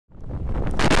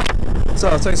So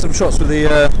I'll take some shots with the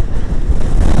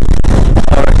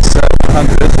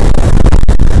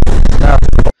Rx100. Now.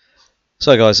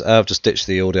 So guys, I've just ditched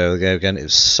the audio again. It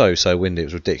was so windy, it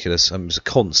was ridiculous. It was a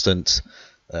constant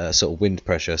sort of wind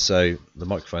pressure, so the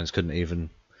microphones couldn't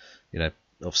even, you know,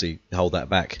 obviously hold that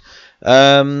back.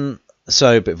 So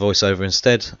a bit of voiceover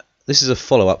instead. This is a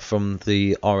follow-up from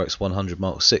the Rx100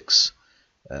 Mark 6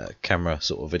 camera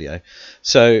sort of video.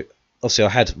 So obviously I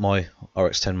had my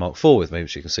Rx10 Mark 4 with me,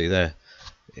 which you can see there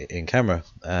in camera.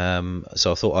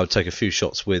 So I thought I would take a few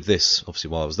shots with this,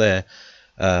 obviously while I was there,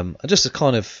 and just to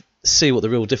kind of see what the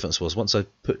real difference was once I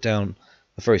put down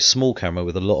a very small camera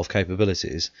with a lot of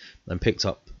capabilities and picked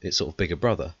up its sort of bigger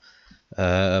brother.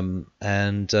 My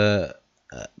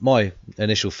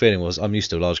initial feeling was, I'm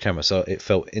used to a large camera, so it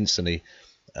felt instantly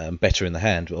better in the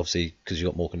hand, obviously because you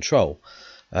got more control.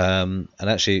 And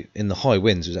actually in the high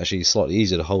winds it was actually slightly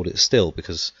easier to hold it still,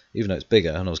 because even though it's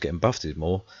bigger and I was getting buffeted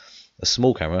more, a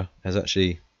small camera is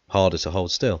actually harder to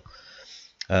hold still.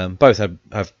 Both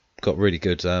have got really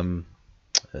good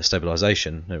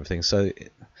stabilization and everything, so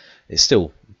it's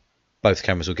still, both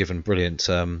cameras were given brilliant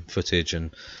footage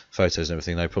and photos and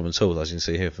everything, no problem at all, as you can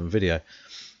see here from video.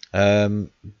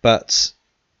 But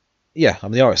yeah, I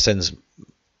mean, the RX10's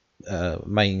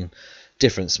main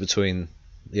difference between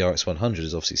the Rx100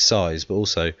 is obviously size, but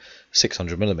also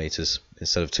 600mm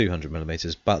instead of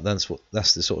 200mm. But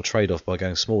that's the sort of trade-off by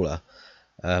going smaller,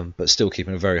 but still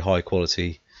keeping a very high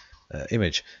quality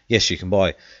image. Yes, you can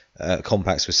buy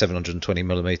compacts with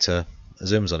 720mm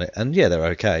zooms on it, and yeah,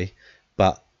 they're okay,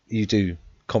 but you do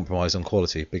compromise on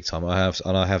quality big time.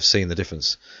 I have seen the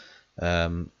difference.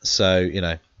 So you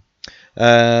know.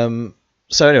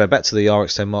 So anyway, back to the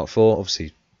Rx10 Mark IV.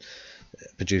 Obviously,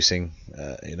 producing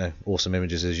you know, awesome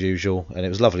images as usual, and it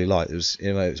was lovely light. It was,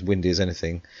 you know, it was windy as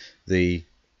anything. The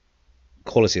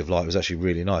quality of light was actually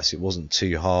really nice. It wasn't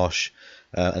too harsh,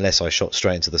 unless I shot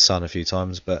straight into the sun a few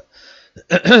times. But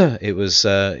it was,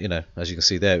 you know, as you can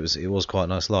see there, it was quite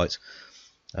nice light.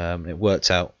 It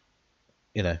worked out,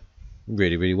 you know,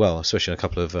 really well, especially in a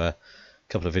couple of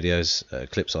videos,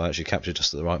 clips I actually captured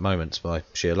just at the right moment by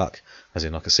sheer luck, as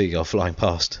in like a seagull flying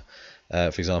past, for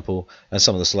example. And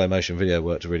some of the slow motion video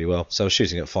worked really well. So I was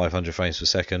shooting at 500 frames per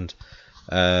second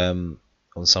on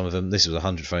some of them. This was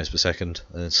 100 frames per second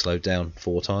and then slowed down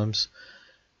 4 times,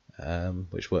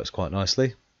 which works quite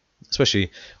nicely.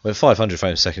 Especially with 500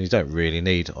 frames per second, you don't really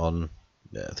need on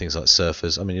things like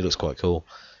surfers. I mean, it looks quite cool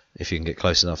if you can get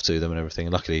close enough to them and everything.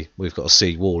 And luckily, we've got a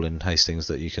sea wall in Hastings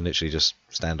that you can literally just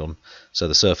stand on, so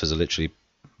the surfers are literally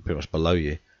pretty much below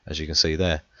you, as you can see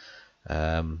there.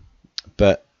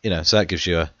 But you know, so that gives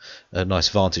you a nice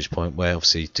vantage point, where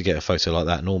obviously to get a photo like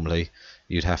that normally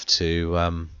you'd have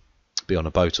to be on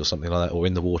a boat or something like that, or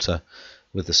in the water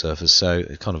with the surfers. So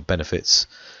it kind of benefits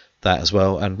that as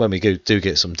well. And when we do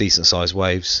get some decent sized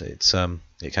waves, it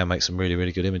can make some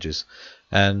really good images.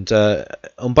 And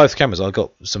on both cameras I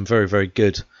got some very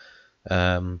good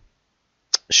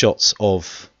shots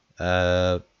of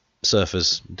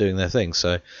surfers doing their thing,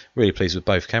 so really pleased with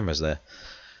both cameras there.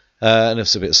 And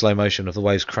it's a bit of slow motion of the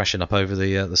waves crashing up over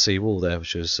the sea wall there,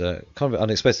 which was kind of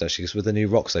unexpected actually, because with the new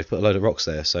rocks, they've put a load of rocks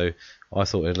there, so I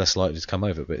thought it was less likely to come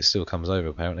over, but it still comes over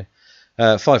apparently.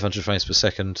 500 frames per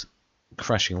second,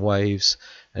 crashing waves,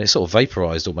 and it sort of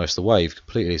vaporized almost the wave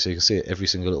completely, so you can see every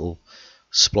single little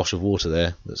splosh of water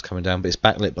there that's coming down, but it's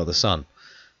backlit by the sun,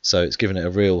 so it's given it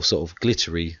a real sort of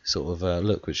glittery sort of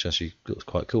look, which actually looks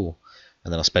quite cool.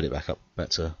 And then I sped it back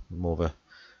to more of a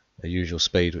usual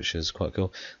speed, which is quite cool.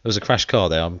 There was a crashed car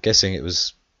there. I'm guessing it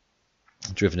was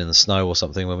driven in the snow or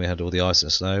something when we had all the ice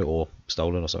and snow, or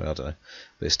stolen or something, I don't know,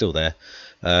 but it's still there.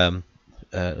 It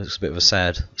looks a bit of a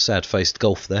sad faced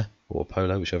Golf there, or a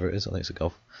Polo, whichever it is. I think it's a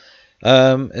Golf.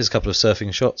 There's a couple of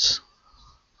surfing shots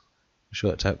which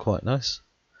worked out quite nice.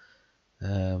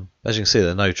 As you can see,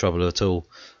 there's no trouble at all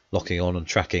locking on and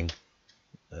tracking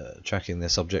their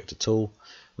subject at all.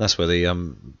 And that's where the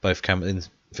both cameras,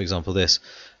 for example this,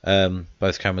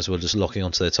 both cameras were just locking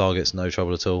onto their targets, no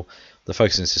trouble at all. The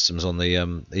focusing systems on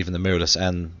the even the mirrorless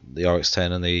and the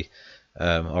Rx10 and the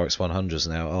Rx100s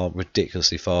now are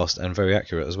ridiculously fast and very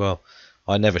accurate as well.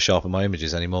 I never sharpen my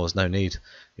images anymore. There's no need.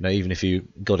 You know, even if you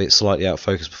got it slightly out of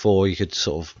focus before, you could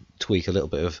sort of tweak a little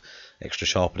bit of extra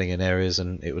sharpening in areas,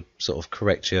 and it would sort of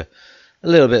correct you a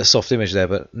little bit of soft image there.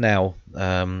 But now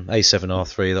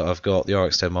A7R3 that I've got, the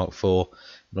Rx10 Mark IV,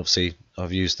 and obviously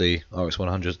I've used the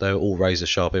Rx100, they're all razor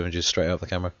sharp images straight out of the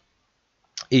camera.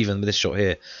 Even with this shot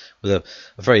here, with a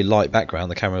very light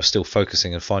background, the camera was still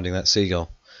focusing and finding that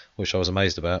seagull, which I was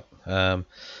amazed about. I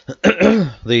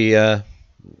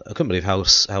couldn't believe how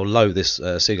low this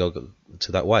seagull got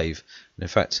to that wave. And in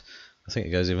fact, I think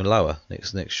it goes even lower.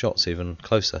 Next shot's even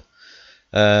closer.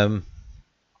 Yeah,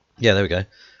 there we go.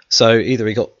 So either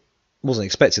he wasn't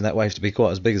expecting that wave to be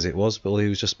quite as big as it was, but he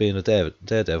was just being a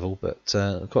daredevil. But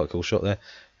quite a cool shot there,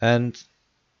 and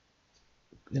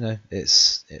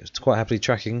it's quite happily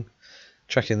tracking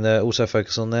the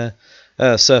autofocus on there.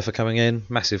 Surfer coming in,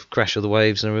 massive crash of the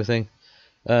waves and everything.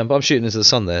 But I'm shooting into the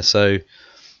sun there, so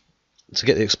to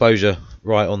get the exposure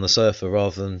right on the surfer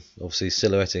rather than obviously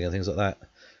silhouetting and things like that,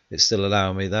 it's still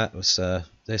allowing me that. Was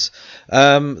this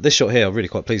shot here I'm really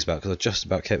quite pleased about, because I just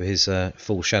about kept his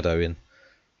full shadow in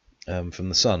from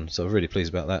the sun, so I'm really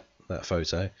pleased about that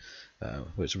photo,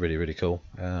 which is really cool.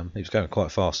 He was going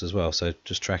quite fast as well, so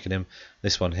just tracking him.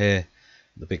 This one here,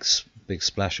 the big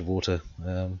splash of water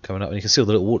coming up, and you can see all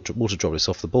the little water droplets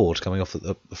off the board coming off at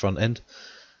the front end,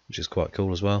 which is quite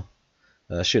cool as well.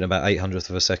 Shooting about 800th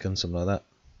of a second, something like that.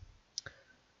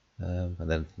 And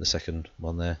then the second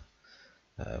one there,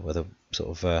 where the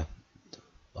sort of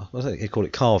I think you call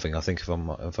it carving, I think, if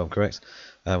I'm correct.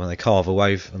 When they carve a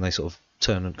wave and they sort of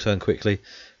turn quickly,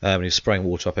 and he's spraying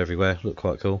water up everywhere, looked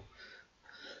quite cool.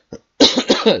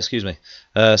 Excuse me.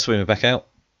 Swimming back out.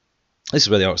 This is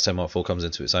where the Rx10 Mark IV comes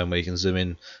into its own, where you can zoom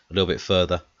in a little bit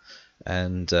further,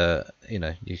 and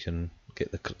you can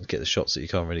get the shots that you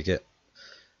can't really get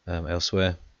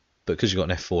elsewhere. But because you've got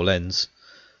an f4 lens,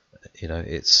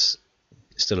 it's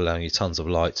still allowing you tons of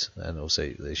light, and also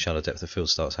the shallow depth of field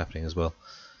starts happening as well.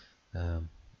 There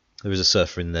was a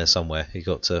surfer in there somewhere. He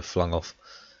got flung off.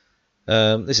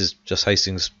 This is just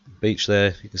Hastings Beach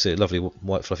there. You can see lovely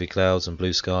white fluffy clouds and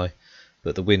blue sky,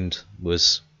 but the wind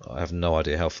was, I have no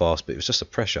idea how fast, but it was just a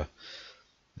pressure.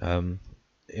 It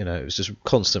was just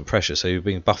constant pressure, so you're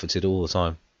being buffeted all the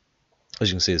time. As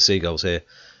you can see, the seagulls here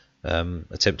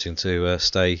attempting to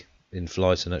stay in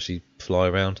flight and actually fly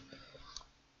around.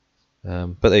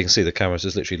 But there you can see the camera's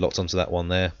just literally locked onto that one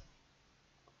there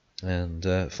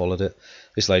and followed it.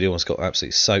 This lady almost got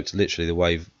absolutely soaked. Literally, the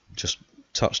wave just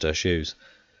touched her shoes,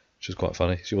 which was quite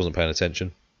funny. She wasn't paying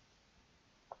attention,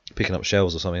 picking up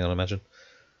shells or something, I'd imagine,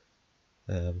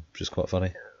 which is quite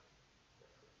funny.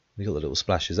 You got the little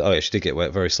splashes. Oh yeah, she did get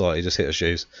wet very slightly, just hit her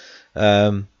shoes.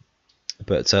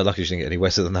 But luckily she didn't get any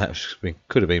wetter than that.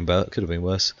 Could have been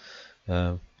worse.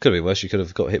 Could have been worse. She could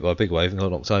have got hit by a big wave and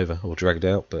got knocked over or dragged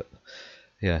out. But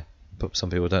yeah, but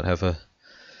some people don't have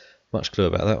much clue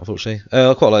about that, unfortunately.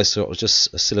 I quite like this shot. It was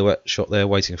just a silhouette shot there,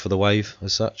 waiting for the wave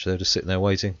as such. They're just sitting there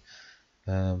waiting,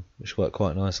 which worked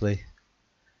quite nicely.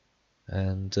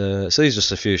 And so these are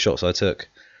just a few shots I took.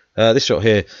 This shot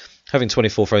here, having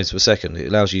 24 frames per second, it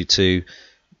allows you to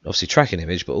obviously track an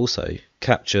image, but also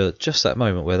capture just that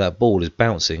moment where that ball is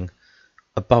bouncing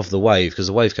above the wave, because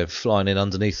the wave came flying in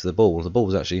underneath the ball. The ball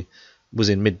was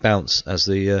in mid bounce as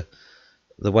the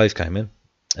wave came in.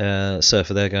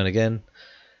 Surfer there going again,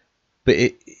 but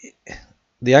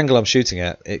the angle I'm shooting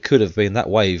at, it could have been that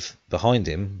wave behind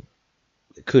him.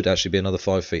 It could actually be another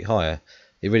 5 feet higher.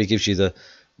 It really gives you the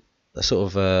sort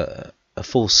of a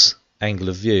false angle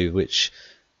of view, which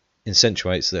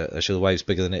accentuates that actually the wave's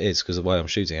bigger than it is because of the way I'm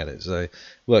shooting at it. So it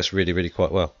works really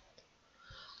quite well.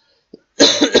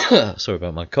 Sorry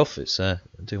about my cough, it's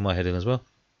doing my head in as well.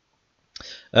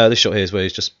 This shot here is where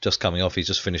he's just coming off. He's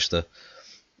just finished the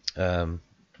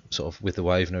sort of with the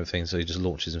wave and everything, so he just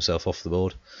launches himself off the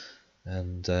board,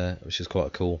 and which is quite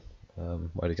a cool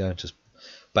way to go. Just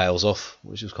bails off,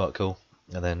 which is quite cool,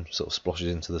 and then sort of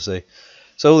splashes into the sea.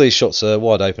 So all these shots are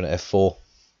wide open at f4,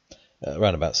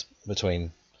 around about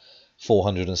between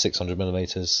 400 and 600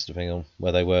 millimeters, depending on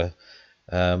where they were.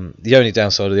 The only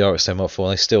downside of the Rx10 Mark IV, and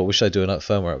I still wish they do a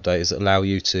firmware update, is that allow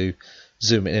you to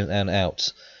zoom in and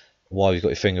out while you've got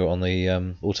your finger on the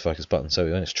autofocus button.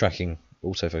 So when it's tracking,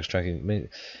 autofocus tracking,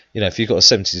 if you've got a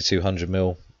 70 to 200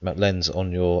 mm lens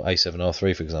on your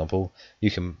A7R3, for example, you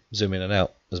can zoom in and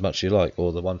out as much as you like,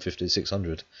 or the 150 to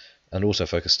 600, and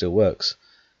autofocus still works.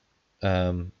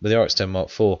 With the Rx10 Mark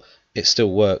IV, it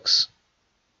still works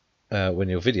when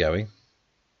you're videoing.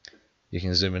 You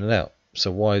can zoom in and out. So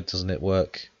why doesn't it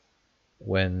work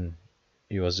when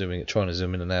you are trying to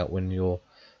zoom in and out when you're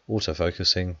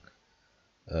autofocusing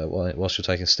whilst you're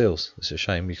taking stills? It's a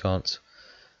shame you can't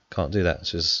do that.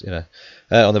 It's just,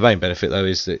 on the main benefit though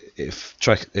is that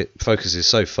it focuses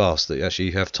so fast that actually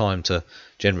you have time to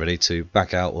generally to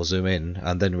back out or zoom in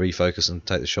and then refocus and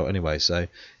take the shot anyway. So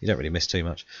you don't really miss too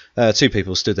much. Two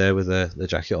people stood there with their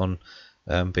jacket on,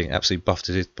 being absolutely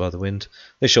buffeted by the wind.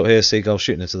 This shot here, seagull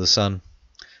shooting into the sun.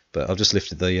 But I've just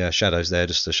lifted the shadows there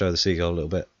just to show the seagull a little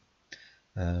bit.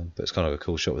 But it's kind of a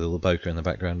cool shot with all the bokeh in the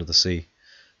background of the sea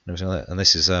and everything like that. And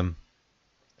this is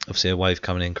obviously a wave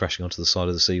coming in, crashing onto the side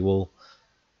of the sea wall,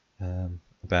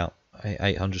 about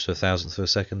 800 to 1,000th of a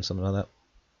second, something like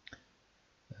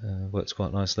that. Works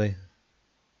quite nicely.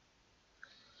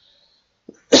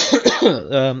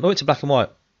 I went to black and white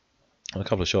on a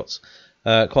couple of shots.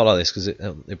 Quite like this because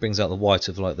it brings out the white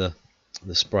of like the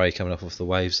spray coming off the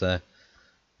waves there,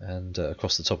 and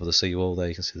across the top of the seawall there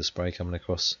you can see the spray coming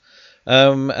across.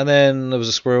 And then there was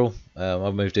a squirrel.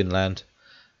 I moved inland.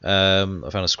 I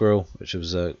found a squirrel which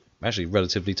was actually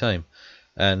relatively tame,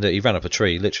 and he ran up a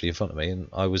tree literally in front of me, and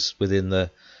I was within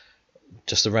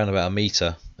just around about a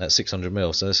metre at 600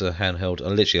 mil. So that's a handheld.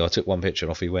 And literally I took one picture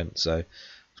and off he went. So I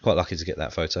was quite lucky to get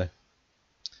that photo.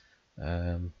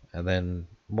 And then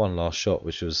one last shot,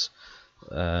 which was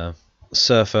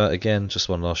surfer again, just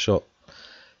one last shot,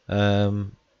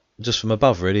 just from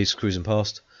above really, just cruising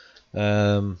past,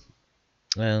 and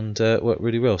worked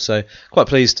really well. So quite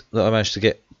pleased that I managed to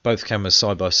get both cameras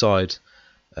side by side.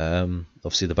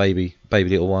 Obviously the baby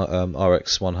little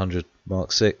Rx100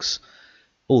 Mark 6,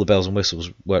 all the bells and whistles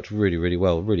worked really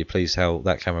well. Really pleased how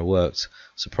that camera worked.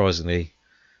 Surprisingly,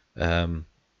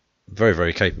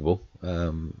 very capable.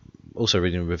 Also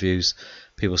reading reviews,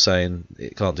 people saying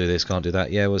it can't do this, can't do that.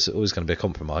 Yeah, it was always going to be a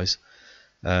compromise.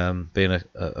 Being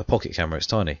a pocket camera, it's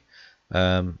tiny.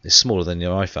 It's smaller than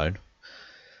your iPhone.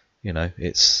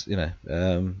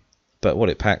 But what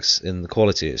it packs in the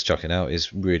quality it's chucking out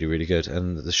is really good,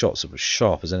 and the shots are as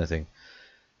sharp as anything,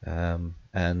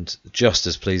 and just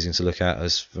as pleasing to look at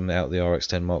as from out the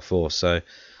RX10 Mark IV. So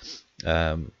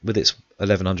with its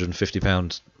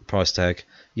 £1,150 price tag,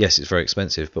 yes, it's very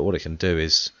expensive, but what it can do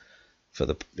is, for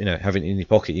the having it in your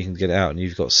pocket, you can get it out, and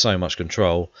you've got so much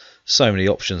control, so many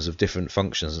options of different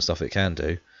functions and stuff it can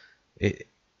do.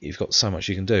 You've got so much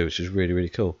you can do, which is really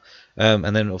cool.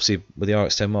 And then obviously with the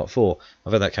RX10 Mark IV,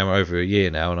 I've had that camera over a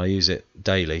year now, and I use it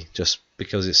daily just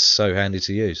because it's so handy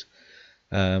to use.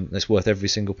 It's worth every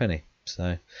single penny.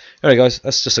 So anyway guys,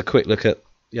 that's just a quick look at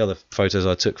the other photos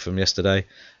I took from yesterday,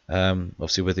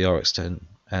 obviously with the RX10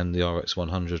 and the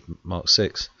Rx100 Mark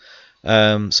 6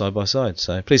 side by side.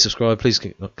 So please subscribe, please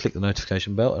click the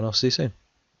notification bell, and I'll see you soon.